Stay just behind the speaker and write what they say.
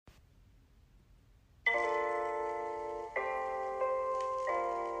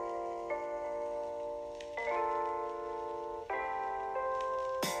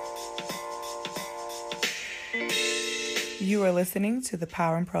You are listening to the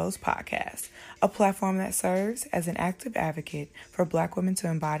Power and Prose podcast, a platform that serves as an active advocate for Black women to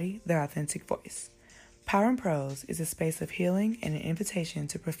embody their authentic voice. Power and Prose is a space of healing and an invitation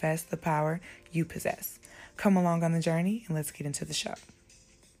to profess the power you possess. Come along on the journey and let's get into the show.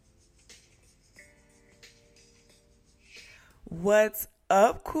 What's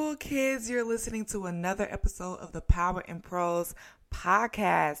up, cool kids? You're listening to another episode of the Power and Prose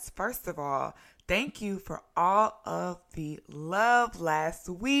podcast. First of all, thank you for all of the love last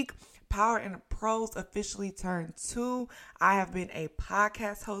week. Power and Prose officially turned 2. I have been a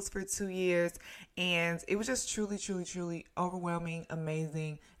podcast host for 2 years, and it was just truly overwhelming,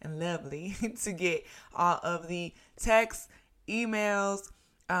 amazing, and lovely to get all of the texts, emails,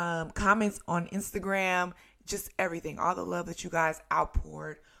 comments on Instagram, just everything. All the love that you guys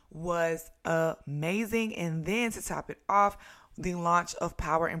outpoured was amazing. And then to top it off, the launch of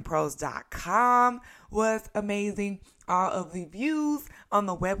powerandprose.com was amazing. All of the views on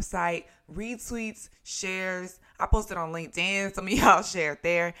the website, retweets, shares. I posted on LinkedIn. Some of y'all shared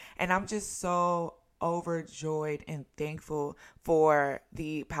there. And I'm just so overjoyed and thankful for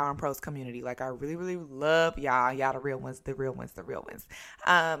the Power and Prose community. Like, I really love y'all. Y'all the real ones.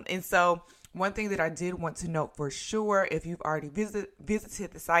 And so one thing that I did want to note for sure, if you've already visited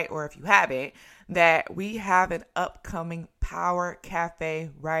the site or if you haven't, that we have an upcoming Power Cafe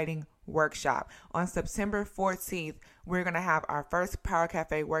writing workshop. On September 14th, we're going to have our first Power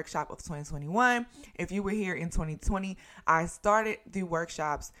Cafe workshop of 2021. If you were here in 2020, I started the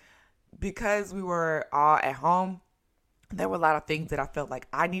workshops because we were all at home. There were a lot of things that I felt like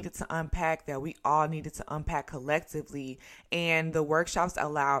I needed to unpack, that we all needed to unpack collectively. And the workshops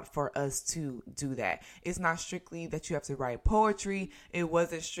allowed for us to do that. It's not strictly that you have to write poetry. It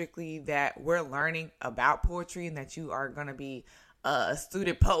wasn't strictly that we're learning about poetry and that you are going to be a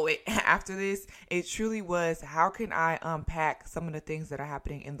student poet after this. It truly was, how can I unpack some of the things that are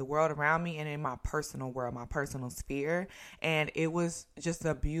happening in the world around me and in my personal world, my personal sphere. And it was just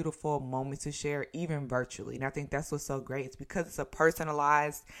a beautiful moment to share, even virtually. And I think that's what's so great. It's because it's a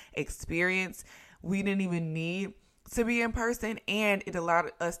personalized experience. We didn't even need to be in person, and it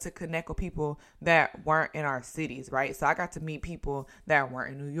allowed us to connect with people that weren't in our cities, right? So I got to meet people that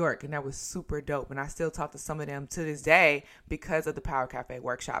weren't in New York, and that was super dope. And I still talk to some of them to this day because of the Power Cafe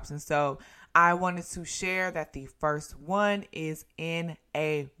workshops. And so I wanted to share that the first one is in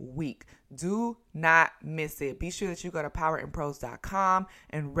a week. Do not miss it. Be sure that you go to powerandprose.com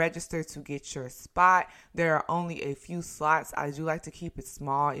and register to get your spot. There are only a few slots. I do like to keep it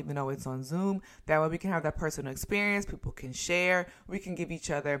small, even though it's on Zoom. That way we can have that personal experience. People can share. We can give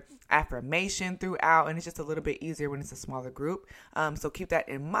each other affirmation throughout, and it's just a little bit easier when it's a smaller group. So keep that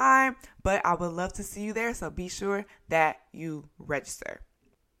in mind. But I would love to see you there. So be sure that you register.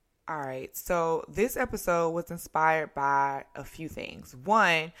 All right, so this episode was inspired by a few things.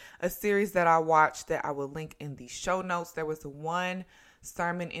 One, a series that I watched that I will link in the show notes. There was one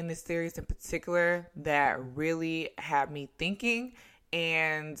sermon in this series in particular that really had me thinking,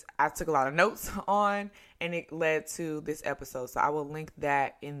 and I took a lot of notes on, and it led to this episode. So I will link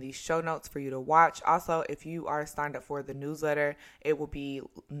that in the show notes for you to watch. Also, if you are signed up for the newsletter, it will be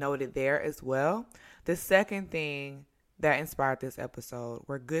noted there as well. The second thing that inspired this episode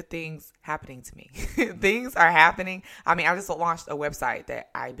were good things happening to me. Things are happening. I mean, I just launched a website that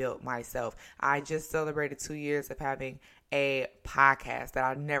I built myself. I just celebrated 2 years of having a podcast that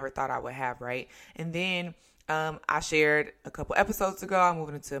I never thought I would have, right? And then I shared a couple episodes ago, I'm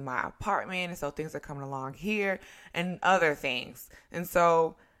moving into my apartment, and so things are coming along here and other things. And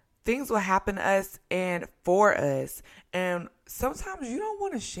so things will happen to us and for us. And sometimes you don't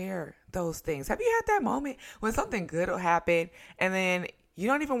want to share those things. Have you had that moment when something good will happen and then you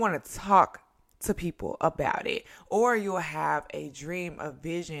don't even want to talk to people about it? Or you'll have a dream, a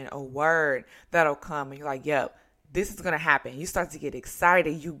vision, a word that'll come and you're like, yep, this is going to happen. You start to get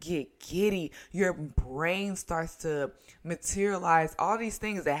excited. You get giddy. Your brain starts to materialize all these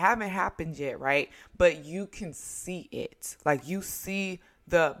things that haven't happened yet, right? But you can see it. Like, you see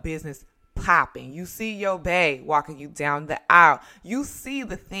the business popping. You see your bae walking you down the aisle. You see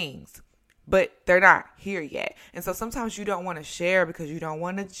the things, but they're not here yet. And so sometimes you don't want to share because you don't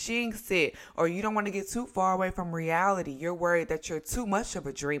want to jinx it, or you don't want to get too far away from reality. You're worried that you're too much of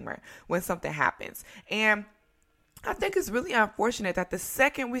a dreamer when something happens. And I think it's really unfortunate that the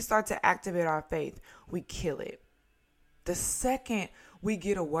second we start to activate our faith, we kill it. The second we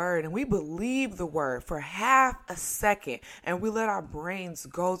get a word and we believe the word for half a second and we let our brains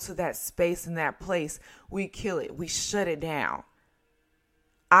go to that space and that place, we kill it. We shut it down.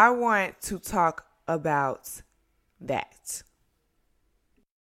 I want to talk about that.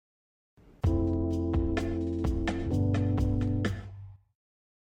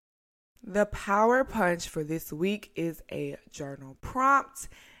 The power punch for this week is a journal prompt,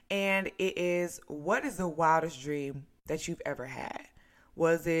 and it is, what is the wildest dream that you've ever had?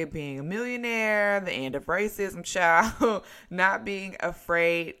 Was it being a millionaire, the end of racism, child, not being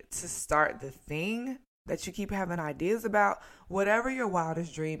afraid to start the thing that you keep having ideas about? Whatever your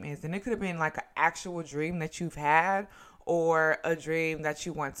wildest dream is, and it could have been like an actual dream that you've had, or a dream that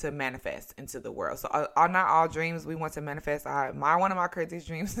you want to manifest into the world. So not all dreams we want to manifest. One of my craziest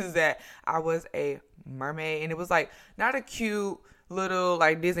dreams is that I was a mermaid, and it was like not a cute little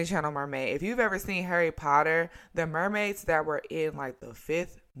like Disney Channel mermaid. If you've ever seen Harry Potter, the mermaids that were in like the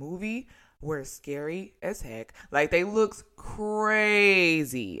 5th movie were scary as heck. Like, they looked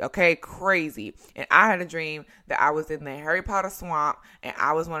crazy, okay? Crazy. And I had a dream that I was in the Harry Potter swamp, and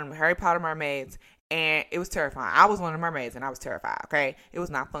I was one of the Harry Potter mermaids, and it was terrifying. I was one of the mermaids, and I was terrified, okay? It was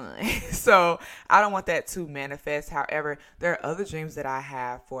not fun. So I don't want that to manifest. However, there are other dreams that I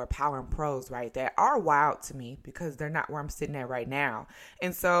have for power and prose, right, that are wild to me because they're not where I'm sitting at right now.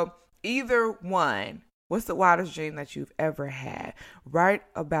 And so either one, what's the wildest dream that you've ever had? Write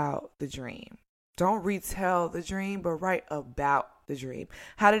about the dream. Don't retell the dream, but write about the dream.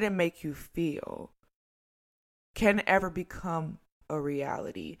 How did it make you feel? Can it ever become a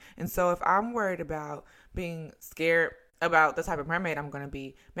reality? And so if I'm worried about being scared about the type of mermaid I'm going to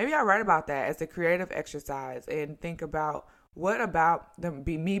be, maybe I write about that as a creative exercise and think about, what about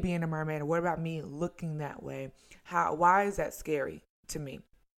me being a mermaid? Or what about me looking that way? Why is that scary to me?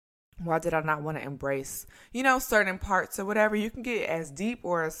 Why did I not want to embrace, certain parts or whatever? You can get as deep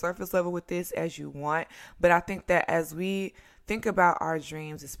or as surface level with this as you want. But I think that as we think about our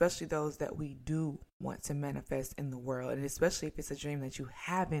dreams, especially those that we do want to manifest in the world, and especially if it's a dream that you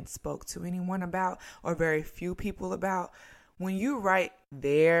haven't spoke to anyone about or very few people about, when you write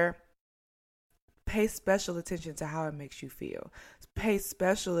there, pay special attention to how it makes you feel. Pay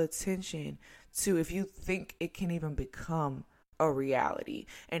special attention to if you think it can even become a reality.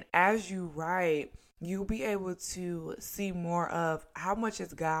 And as you write, you'll be able to see more of how much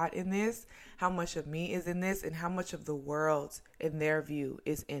is God in this, how much of me is in this, and how much of the world in their view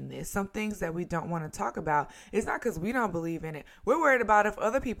is in this. Some things that we don't want to talk about, it's not because we don't believe in it. We're worried about if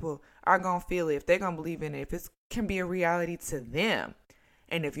other people are going to feel it, if they're going to believe in it, if it can be a reality to them.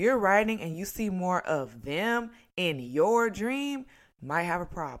 And if you're writing and you see more of them in your dream, might have a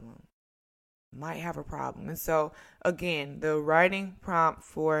problem. And so again, the writing prompt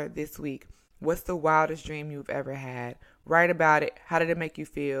for this week: what's the wildest dream you've ever had? Write about it. How did it make you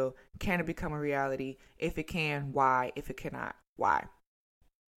feel? Can it become a reality? If it can, why? If it cannot, why?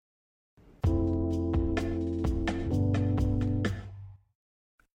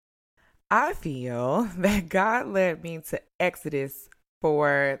 I feel that God led me to Exodus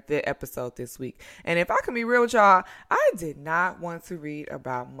for the episode this week. And if I can be real with y'all, I did not want to read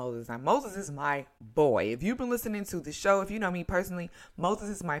about Moses. Now, Moses is my boy. If you've been listening to the show, if you know me personally, Moses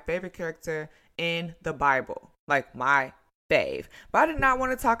is my favorite character in the Bible. Like, my fave. But I did not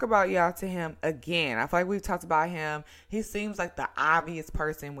want to talk about y'all to him again. I feel like we've talked about him. He seems like the obvious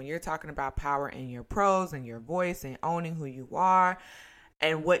person when you're talking about power in your prose and your voice and owning who you are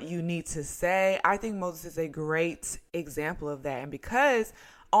and what you need to say. I think Moses is a great example of that. And because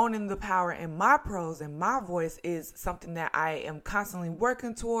owning the power in my prose and my voice is something that I am constantly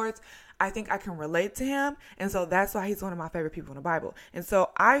working towards, I think I can relate to him. And so that's why he's one of my favorite people in the Bible. And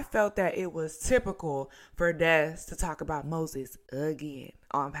so I felt that it was typical for Des to talk about Moses again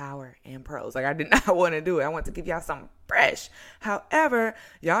on power and prose. Like, I did not want to do it. I want to give y'all something fresh. However,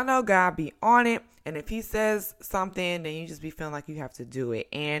 y'all know God be on it. And if he says something, then you just be feeling like you have to do it.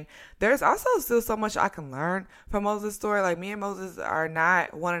 And there's also still so much I can learn from Moses' story. Like, me and Moses are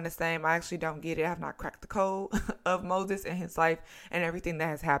not one and the same. I actually don't get it. I have not cracked the code of Moses and his life and everything that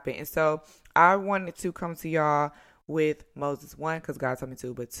has happened. And so I wanted to come to y'all with Moses, one, because God told me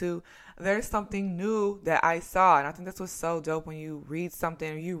to, but two, there's something new that I saw. And I think that's what's so dope. When you read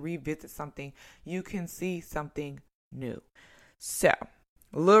something or you revisit something, you can see something new. So,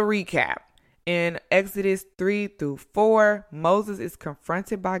 a little recap. In Exodus 3-4, Moses is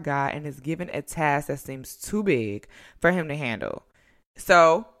confronted by God and is given a task that seems too big for him to handle.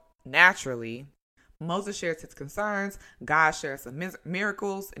 So, naturally, Moses shares his concerns, God shares some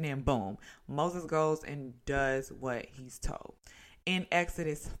miracles, and then boom, Moses goes and does what he's told. In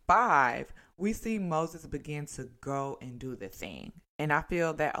Exodus 5, we see Moses begin to go and do the thing. And I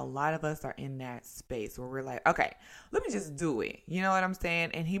feel that a lot of us are in that space where we're like, okay, let me just do it. You know what I'm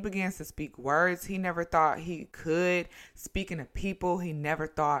saying? And he begins to speak words he never thought he could. Speaking to people he never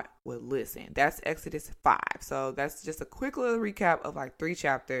thought would listen. That's Exodus 5. So that's just a quick little recap of like 3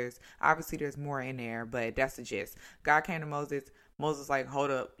 chapters. Obviously, there's more in there, but that's the gist. God came to Moses. Moses was like,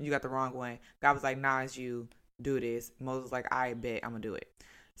 hold up, you got the wrong one. God was like, nah, it's you. Do this. Moses was like, I bet I'm going to do it.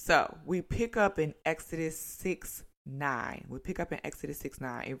 So we pick up in Exodus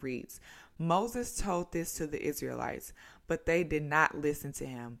 6:9. It reads, Moses told this to the Israelites, but they did not listen to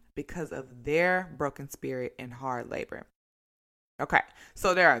him because of their broken spirit and hard labor. Okay,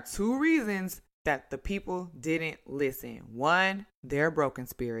 so there are two reasons that the people didn't listen. One, their broken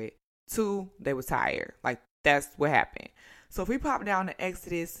spirit. Two, they were tired. Like, that's what happened. So if we pop down to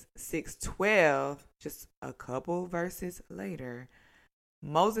Exodus 6:12, just a couple verses later,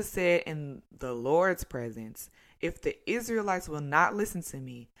 Moses said in the Lord's presence, if the Israelites will not listen to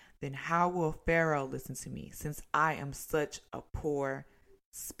me, then how will Pharaoh listen to me, since I am such a poor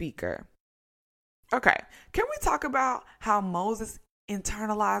speaker? Okay, can we talk about how Moses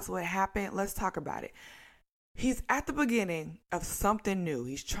internalized what happened? Let's talk about it. He's at the beginning of something new.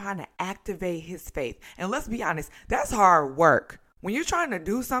 He's trying to activate his faith. And let's be honest, that's hard work. When you're trying to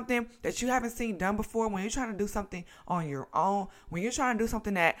do something that you haven't seen done before, when you're trying to do something on your own, when you're trying to do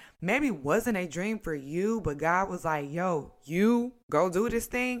something that maybe wasn't a dream for you, but God was like, yo, you go do this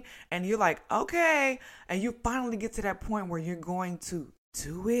thing. And you're like, okay. And you finally get to that point where you're going to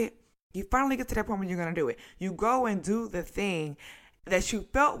do it. You finally get to that point where you're going to do it. You go and do the thing that you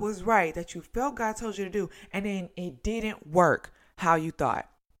felt was right, that you felt God told you to do, and then it didn't work how you thought.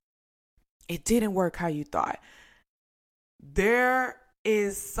 It didn't work how you thought. There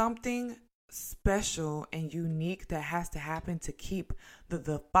is something special and unique that has to happen to keep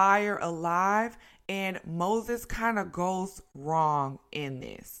the fire alive, and Moses kind of goes wrong in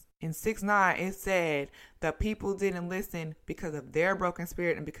this. In 6:9, it said the people didn't listen because of their broken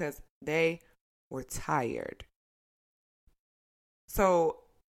spirit and because they were tired. So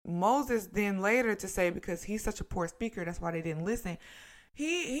Moses then later to say because he's such a poor speaker, that's why they didn't listen.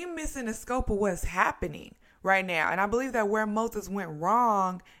 He missing the scope of what's happening right now. And I believe that where Moses went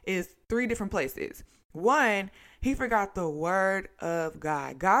wrong is three different places. One, he forgot the word of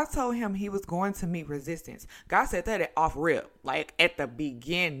God. God told him he was going to meet resistance. God said that off rip, like at the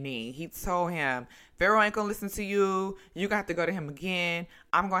beginning. He told him, Pharaoh ain't going to listen to you. You're going to have to go to him again.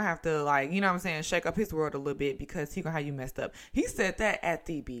 I'm going to have to, like, you know what I'm saying, shake up his world a little bit because he going to have you messed up. He said that at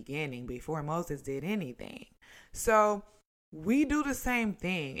the beginning before Moses did anything. So we do the same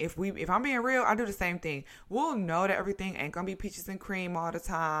thing. If I'm being real, I do the same thing. We'll know that everything ain't going to be peaches and cream all the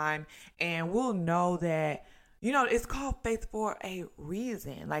time. And we'll know that, you know, it's called faith for a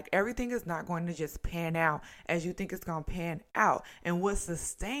reason. Like, everything is not going to just pan out as you think it's going to pan out. And what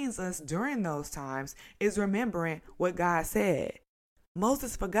sustains us during those times is remembering what God said.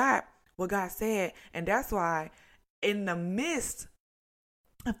 Moses forgot what God said. And that's why in the midst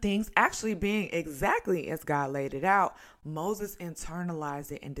of things actually being exactly as God laid it out, Moses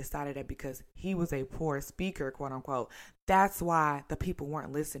internalized it and decided that because he was a poor speaker, quote unquote, that's why the people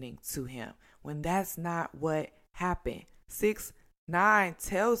weren't listening to him, when that's not what happened. 6:9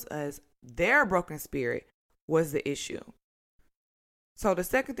 tells us their broken spirit was the issue. So the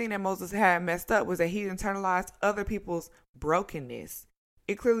second thing that Moses had messed up was that he internalized other people's brokenness.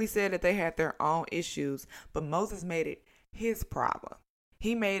 It clearly said that they had their own issues, but Moses made it his problem.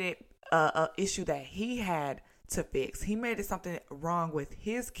 He made it a issue that he had to fix. He made it something wrong with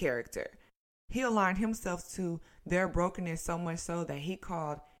his character. He aligned himself to their brokenness so much so that he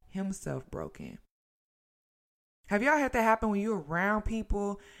called himself broken. Have y'all had that happen when you're around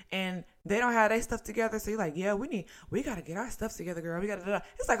people and they don't have their stuff together? So you're like, yeah, we got to get our stuff together, girl.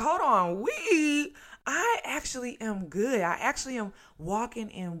 It's like, hold on. I actually am good. I actually am walking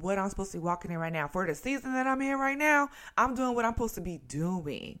in what I'm supposed to be walking in right now. For the season that I'm in right now, I'm doing what I'm supposed to be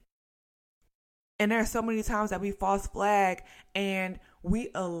doing. And there are so many times that we false flag and we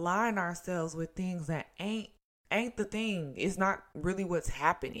align ourselves with things that ain't the thing. It's not really what's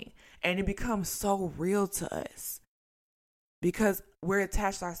happening. And it becomes so real to us because we're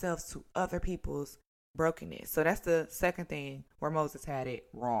attached ourselves to other people's brokenness. So that's the second thing where Moses had it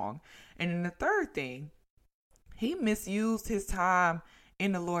wrong. And then the third thing, he misused his time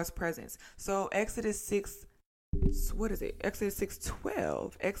in the Lord's presence. So Exodus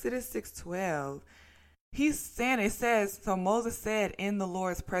 6:12. He's saying, it says, so Moses said in the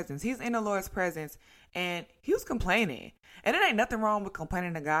Lord's presence. He's in the Lord's presence and he was complaining. And it ain't nothing wrong with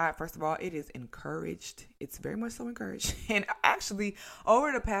complaining to God. First of all, it is encouraged. It's very much so encouraged. And actually,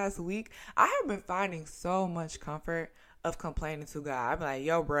 over the past week, I have been finding so much comfort of complaining to God. I'm like,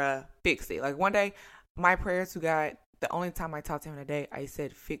 yo, bruh, fix it. Like one day, my prayer to God, the only time I talked to him today, I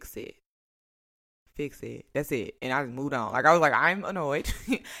said, fix it. Fix it. That's it. And I just moved on. Like I was like, I'm annoyed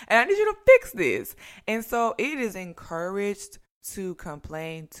and I need you to fix this. And so it is encouraged to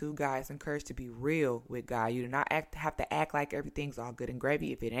complain to God. It's encouraged to be real with God. You do not have to act like everything's all good and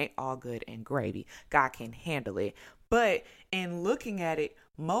gravy. If it ain't all good and gravy, God can handle it. But in looking at it,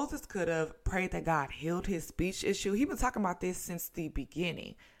 Moses could have prayed that God healed his speech issue. He's been talking about this since the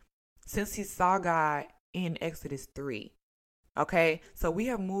beginning, since he saw God in Exodus 3. Okay, so we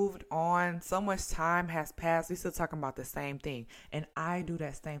have moved on. So much time has passed. We still talking about the same thing. And I do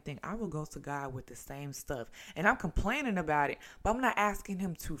that same thing. I will go to God with the same stuff. And I'm complaining about it, but I'm not asking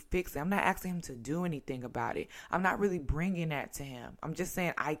him to fix it. I'm not asking him to do anything about it. I'm not really bringing that to him. I'm just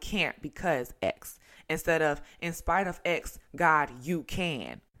saying I can't because X. Instead of, in spite of X, God, you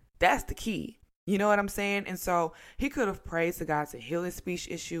can. That's the key. You know what I'm saying? And so he could have prayed to God to heal his speech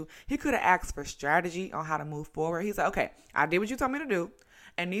issue. He could have asked for strategy on how to move forward. He's like, okay, I did what you told me to do,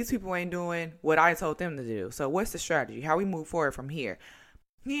 and these people ain't doing what I told them to do. So what's the strategy? How we move forward from here?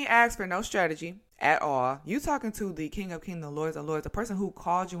 He asked for no strategy at all. You talking to the King of Kings, the Lord of Lords, the person who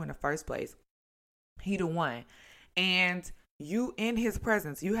called you in the first place. He the one. And you in his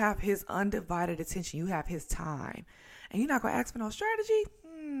presence, you have his undivided attention. You have his time. And you're not going to ask for no strategy?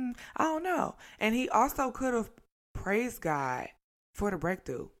 I don't know. And he also could have praised God for the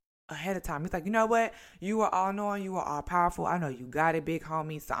breakthrough ahead of time. He's like, you know what? You are all knowing. You are all powerful. I know you got it, big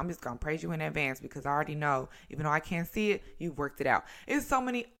homie. So I'm just going to praise you in advance because I already know, even though I can't see it, you've worked it out. It's so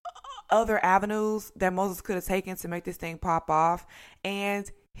many other avenues that Moses could have taken to make this thing pop off. And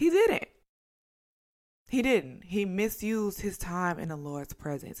he didn't. He didn't. He misused his time in the Lord's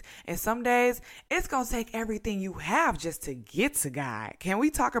presence. And some days it's going to take everything you have just to get to God. Can we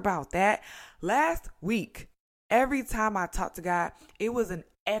talk about that? Last week, every time I talked to God, it was an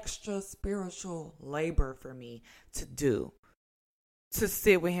extra spiritual labor for me to do. To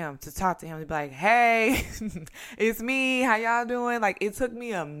sit with him, to talk to him, to be like, hey, it's me. How y'all doing? Like, it took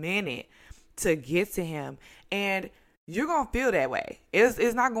me a minute to get to him. And you're going to feel that way.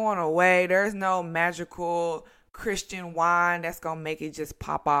 It's not going away. There's no magical Christian wine that's going to make it just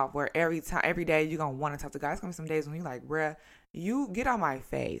pop off where every day you're going to want to talk to God. It's going to be some days when you're like, bruh, you get on my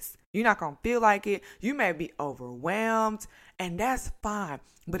face. You're not going to feel like it. You may be overwhelmed, and that's fine.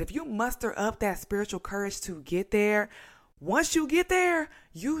 But if you muster up that spiritual courage to get there, once you get there,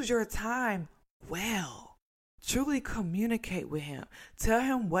 use your time well. Truly communicate with him. Tell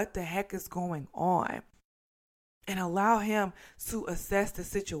him what the heck is going on. And allow him to assess the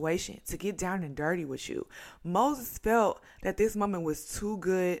situation, to get down and dirty with you. Moses felt that this moment was too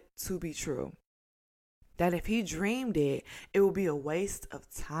good to be true. That if he dreamed it, it would be a waste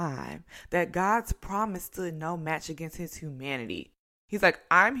of time. That God's promise stood no match against his humanity. He's like,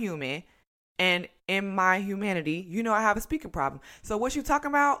 I'm human, and in my humanity, you know I have a speaking problem. So what you talking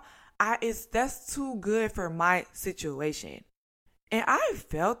about? That's too good for my situation. And I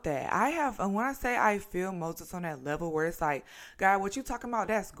felt that. When I say I feel Moses on that level where it's like, God, what you talking about,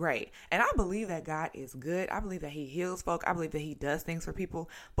 that's great. And I believe that God is good. I believe that he heals folk. I believe that he does things for people.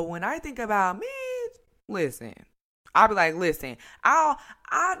 But when I think about me, listen, I'll be like, listen, I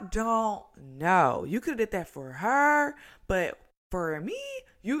don't know. You could have did that for her, but for me,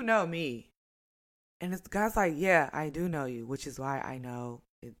 you know me. And God's like, yeah, I do know you, which is why I know.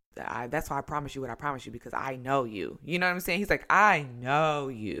 That's why I promise you what I promise you, because I know you. You know what I'm saying? He's like, I know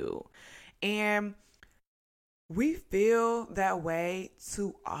you. And we feel that way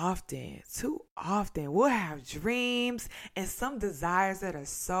too often. Too often. We'll have dreams and some desires that are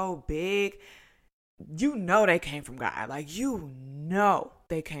so big. You know they came from God. Like, you know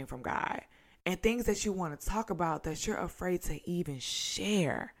they came from God. And things that you want to talk about that you're afraid to even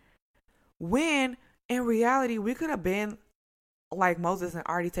share. When in reality, we could have been like Moses and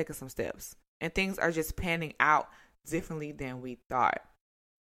already taken some steps, and things are just panning out differently than we thought.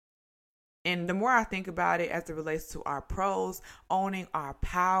 And the more I think about it as it relates to our pros, owning our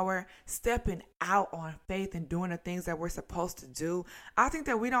power, stepping out on faith and doing the things that we're supposed to do, I think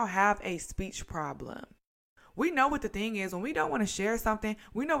that we don't have a speech problem. We know what the thing is. When we don't want to share something,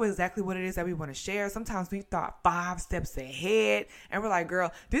 we know exactly what it is that we want to share. Sometimes we thought 5 steps ahead, and we're like, girl,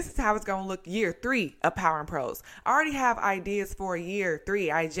 this is how it's going to look year 3 of Power and Pros. I already have ideas for year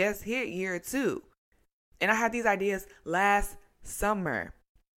 3. I just hit year 2. And I had these ideas last summer.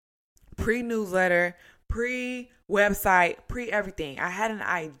 Pre-newsletter, pre-website, pre-everything. I had an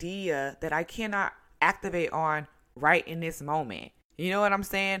idea that I cannot activate on right in this moment. You know what I'm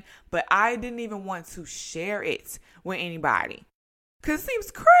saying? But I didn't even want to share it with anybody. Because it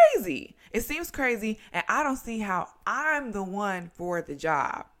seems crazy. It seems crazy. And I don't see how I'm the one for the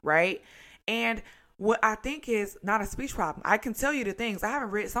job. Right? And what I think is not a speech problem. I can tell you the things. I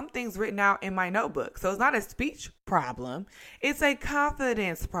haven't read some things written out in my notebook. So it's not a speech problem. It's a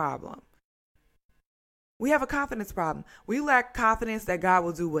confidence problem. We have a confidence problem. We lack confidence that God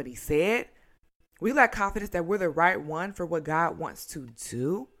will do what he said. We lack confidence that we're the right one for what God wants to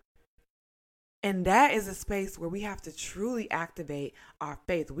do. And that is a space where we have to truly activate our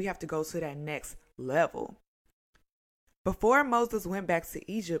faith. We have to go to that next level. Before Moses went back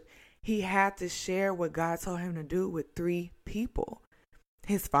to Egypt, he had to share what God told him to do with 3 people: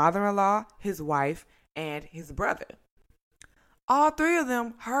 his father-in-law, his wife, and his brother. All 3 of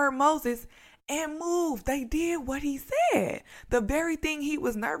them heard Moses and moved. They did what he said. The very thing he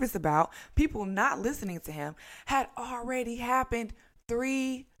was nervous about, people not listening to him, had already happened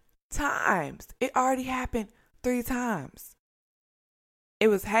 3 times. It already happened 3 times. It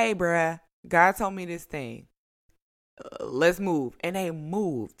was, hey, bruh, God told me this thing. Let's move. And they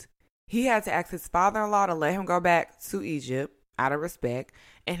moved. He had to ask his father-in-law to let him go back to Egypt out of respect.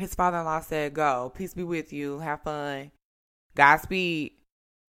 And his father-in-law said, go. Peace be with you. Have fun. Godspeed.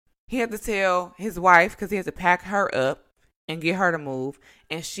 He had to tell his wife, because he had to pack her up and get her to move.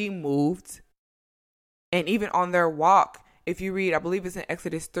 And she moved. And even on their walk, if you read, I believe it's in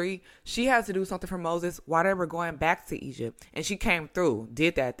Exodus 3, she had to do something for Moses while they were going back to Egypt. And she came through,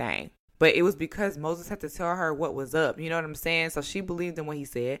 did that thing. But it was because Moses had to tell her what was up. You know what I'm saying? So she believed in what he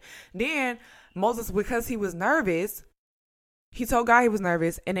said. Then Moses, because he was nervous, he told God he was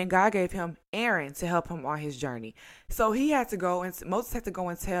nervous. And then God gave him Aaron to help him on his journey. So he had to go, and Moses had to go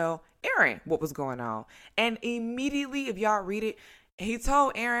and tell Aaron what was going on. And immediately, if y'all read it, he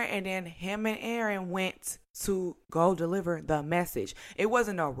told Aaron, and then him and Aaron went to go deliver the message. It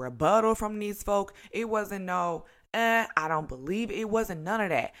wasn't no rebuttal from these folk. It wasn't no, I don't believe it. It wasn't none of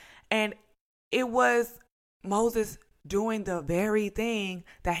that. And it was Moses doing the very thing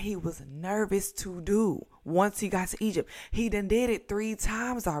that he was nervous to do once he got to Egypt. He done did it 3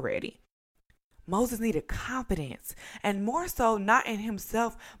 times already. Moses needed confidence, and more so not in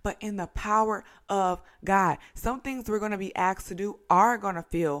himself, but in the power of God. Some things we're going to be asked to do are going to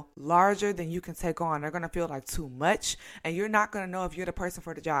feel larger than you can take on. They're going to feel like too much, and you're not going to know if you're the person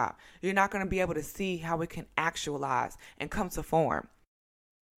for the job. You're not going to be able to see how it can actualize and come to form.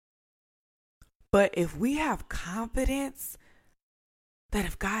 But if we have confidence that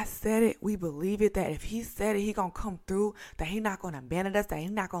if God said it, we believe it, that if he said it, he going to come through, that he not going to abandon us, that he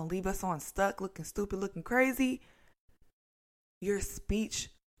not going to leave us on stuck, looking stupid, looking crazy, your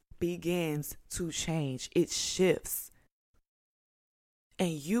speech begins to change. It shifts. And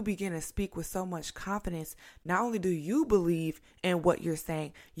you begin to speak with so much confidence. Not only do you believe in what you're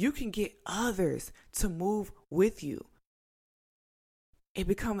saying, you can get others to move with you. It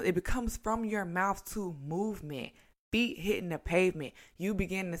becomes from your mouth to movement. Feet hitting the pavement. You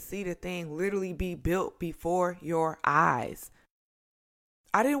begin to see the thing literally be built before your eyes.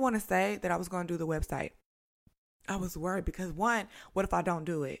 I didn't want to say that I was going to do the website. I was worried because 1, what if I don't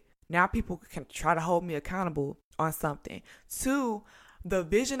do it? Now people can try to hold me accountable on something. 2, the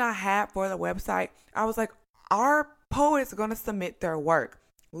vision I had for the website, I was like, our poets are going to submit their work.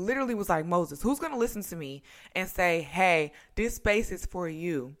 Literally was like, Moses, who's going to listen to me and say, hey, this space is for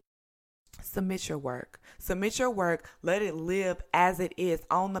you? Submit your work. Submit your work. Let it live as it is.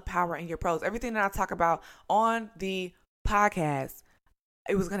 Own the power in your prose. Everything that I talk about on the podcast,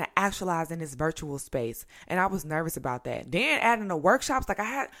 it was going to actualize in this virtual space. And I was nervous about that. Then adding the workshops, like I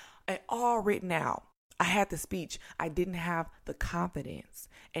had it all written out. I had the speech. I didn't have the confidence.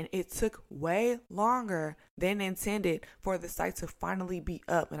 And it took way longer than intended for the site to finally be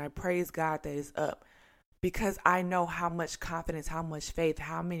up. And I praise God that it's up. Because I know how much confidence, how much faith,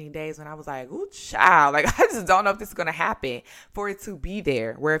 how many days when I was like, ooh, child. Like, I just don't know if this is going to happen for it to be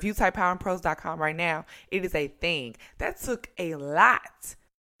there. Where if you type powerandprose.com right now, it is a thing. That took a lot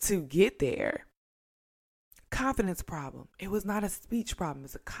to get there. Confidence problem. It was not a speech problem.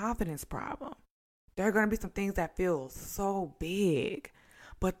 It's a confidence problem. There are going to be some things that feel so big.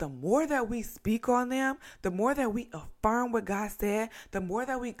 But the more that we speak on them, the more that we affirm what God said, the more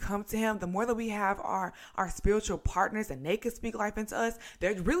that we come to him, the more that we have our spiritual partners and they can speak life into us,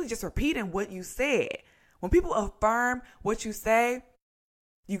 they're really just repeating what you said. When people affirm what you say,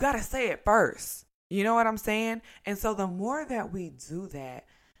 you got to say it first. You know what I'm saying? And so the more that we do that,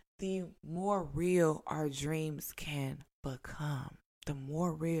 the more real our dreams can become. The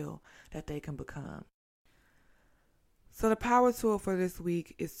more real that they can become. So the power tool for this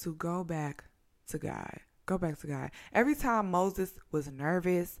week is to go back to God. Go back to God. Every time Moses was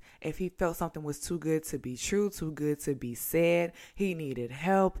nervous, if he felt something was too good to be true, too good to be said, he needed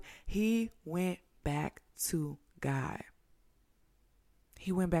help, he went back to God.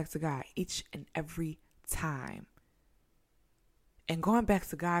 He went back to God each and every time. And going back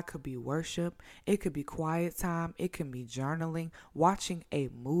to God could be worship. It could be quiet time. It can be journaling, watching a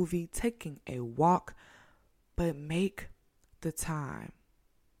movie, taking a walk, but make the time.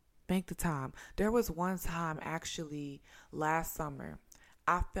 Make the time. There was one time actually last summer,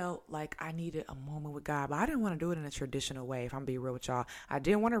 I felt like I needed a moment with God, but I didn't want to do it in a traditional way, if I'm being real with y'all. I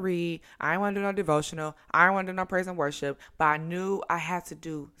didn't want to read. I didn't want to do no devotional. I didn't want to do no praise and worship, but I knew I had to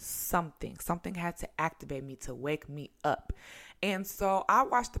do something. Something had to activate me, to wake me up. And so I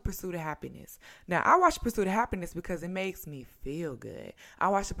watched The Pursuit of Happiness. Now, I watched Pursuit of Happiness because it makes me feel good. I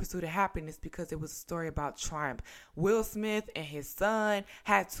watched The Pursuit of Happiness because it was a story about triumph. Will Smith and his son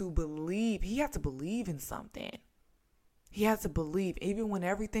had to believe. He had to believe in something. He had to believe, even when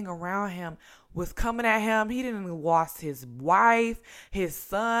everything around him was coming at him. He didn't lost his wife, his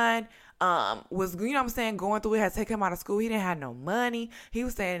son, was, you know what I'm saying, going through it, had to take him out of school. He didn't have no money. He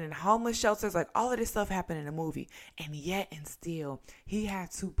was staying in homeless shelters. Like, all of this stuff happened in the movie. And yet and still, he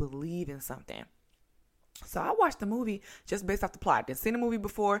had to believe in something. So I watched the movie just based off the plot. I'd seen the movie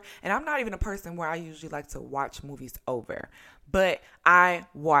before, and I'm not even a person where I usually like to watch movies over. But I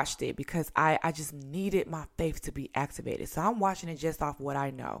watched it because I just needed my faith to be activated. So I'm watching it just off what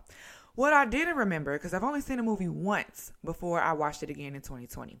I know. What I didn't remember, because I've only seen the movie once before I watched it again in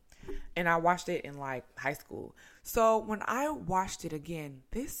 2020. And I watched it in like high school. So when I watched it again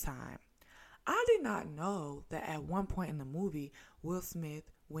this time, I did not know that at one point in the movie, Will Smith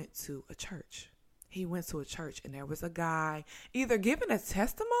went to a church. He went to a church and there was a guy either giving a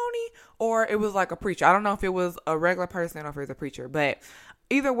testimony or it was like a preacher. I don't know if it was a regular person or if it was a preacher, but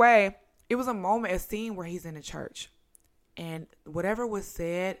either way, it was a moment, a scene where he's in a church. And whatever was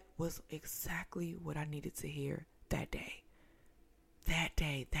said was exactly what I needed to hear that day. That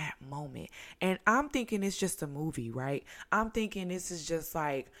day, that moment. And I'm thinking it's just a movie, right? I'm thinking this is just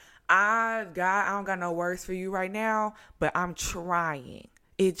like, I don't got no words for you right now, but I'm trying.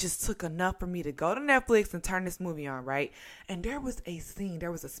 It just took enough for me to go to Netflix and turn this movie on, right? And there was a scene,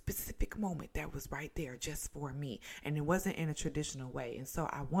 there was a specific moment that was right there just for me. And it wasn't in a traditional way. And so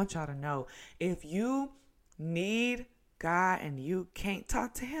I want y'all to know, if you need God and you can't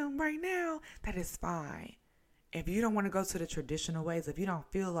talk to him right now, that is fine. If you don't want to go to the traditional ways, if you don't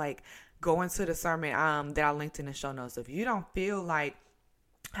feel like going to the sermon that I linked in the show notes, if you don't feel like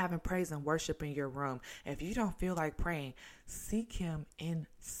having praise and worship in your room, if you don't feel like praying, seek him in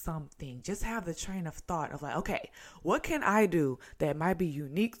something. Just have the train of thought of like, okay, what can I do that might be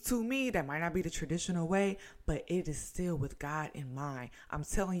unique to me, that might not be the traditional way, but it is still with God in mind. I'm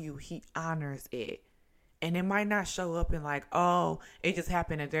telling you, he honors it. And it might not show up in like, oh, it just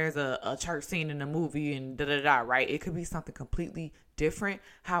happened that there's a church scene in the movie and da-da-da, right? It could be something completely different.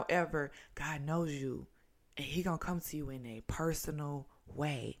 However, God knows you and he gonna come to you in a personal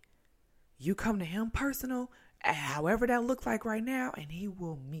way. You come to him personal, however that looks like right now, and he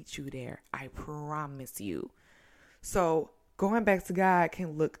will meet you there. I promise you. So going back to God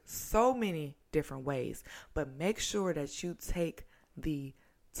can look so many different ways, but make sure that you take the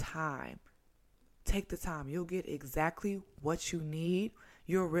time. Take the time. You'll get exactly what you need.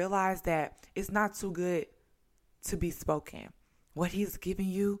 You'll realize that it's not too good to be spoken. What he's giving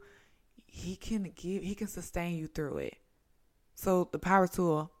you, he can sustain you through it. So the power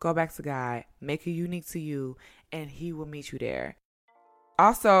tool, go back to God, make it unique to you, and he will meet you there.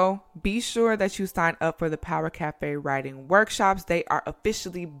 Also, be sure that you sign up for the Power Cafe writing workshops. They are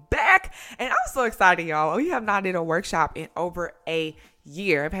officially back, and I'm so excited, y'all. We have not did a workshop in over a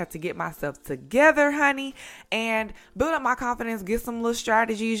year. I've had to get myself together, honey, and build up my confidence, get some little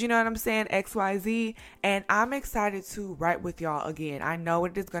strategies, you know what I'm saying, XYZ, and I'm excited to write with y'all again. I know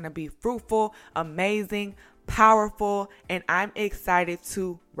it is going to be fruitful, amazing, powerful, and I'm excited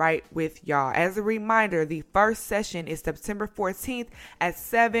to write with y'all. As a reminder, the first session is September 14th at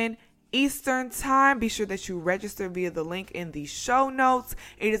 7 Eastern time. Be sure that you register via the link in the show notes.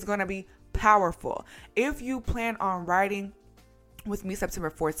 It is going to be powerful. If you plan on writing with me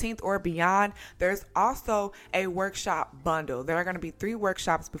September 14th or beyond, there's also a workshop bundle. There are going to be 3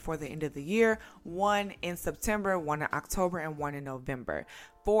 workshops before the end of the year, one in September, one in October, and one in November.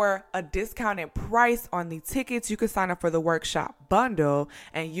 For a discounted price on the tickets, you can sign up for the workshop bundle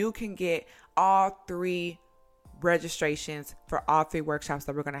and you can get all 3 registrations for all 3 workshops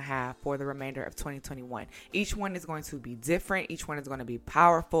that we're going to have for the remainder of 2021. Each one is going to be different. Each one is going to be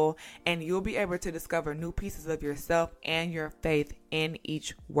powerful, and you'll be able to discover new pieces of yourself and your faith in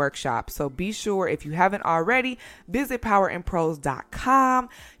each workshop. So be sure, if you haven't already, visit powerandprose.com.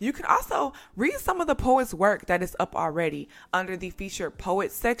 You can also read some of the poets' work that is up already under the featured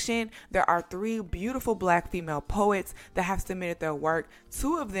poets section. There are 3 beautiful Black female poets that have submitted their work.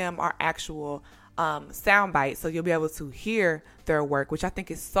 2 of them are actual sound bites, so you'll be able to hear their work, which I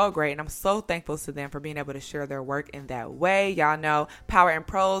think is so great. And I'm so thankful to them for being able to share their work in that way. Y'all know Power in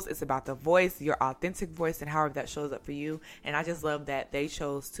Prose is about the voice, your authentic voice, and however that shows up for you. And I just love that they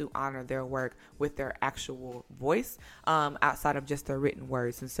chose to honor their work with their actual voice, outside of just their written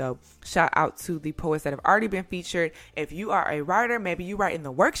words. And so shout out to the poets that have already been featured. If you are a writer, maybe you write in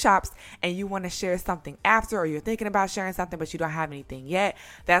the workshops and you want to share something after, or you're thinking about sharing something but you don't have anything yet,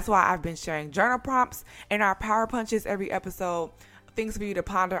 that's why I've been sharing journal prompts in our Power Punches every episode, things for you to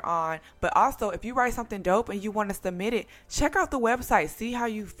ponder on. But also, if you write something dope and you want to submit it, check out the website, see how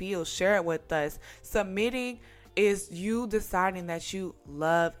you feel, share it with us. Submitting is you deciding that you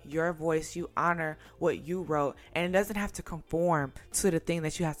love your voice, you honor what you wrote, and it doesn't have to conform to the thing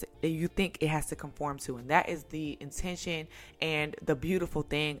that you think it has to conform to. And that is the intention and the beautiful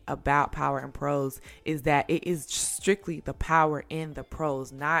thing about Power in Prose, is that it is strictly the power in the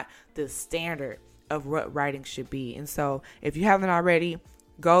prose, not the standard of what writing should be. And so if you haven't already,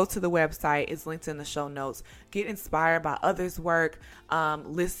 go to the website. It's linked in the show notes. Get inspired by others' work.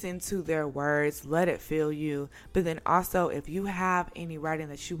 Listen to their words. Let it fill you. But then also, if you have any writing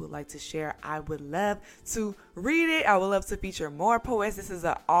that you would like to share, I would love to read it. I would love to feature more poets. This is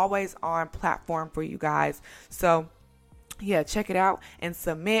an always on platform for you guys. So yeah, check it out and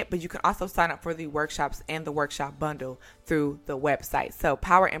submit. But you can also sign up for the workshops and the workshop bundle through the website. So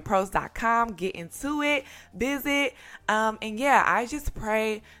powerinprose.com, get into it, visit. And yeah, I just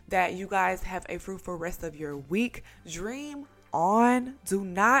pray that you guys have a fruitful rest of your week. Dream on. Do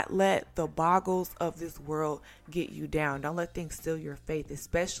not let the boggles of this world get you down. Don't let things steal your faith,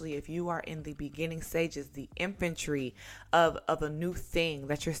 especially if you are in the beginning stages, the infantry of a new thing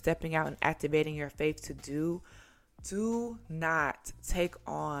that you're stepping out and activating your faith to do. Do not take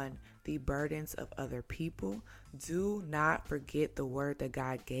on the burdens of other people. Do not forget the word that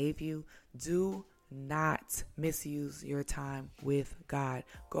God gave you. Do not misuse your time with God.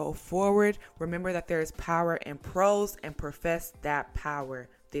 Go forward. Remember that there is power in prose, and profess that power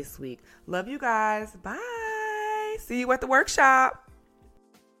this week. Love you guys. Bye. See you at the workshop.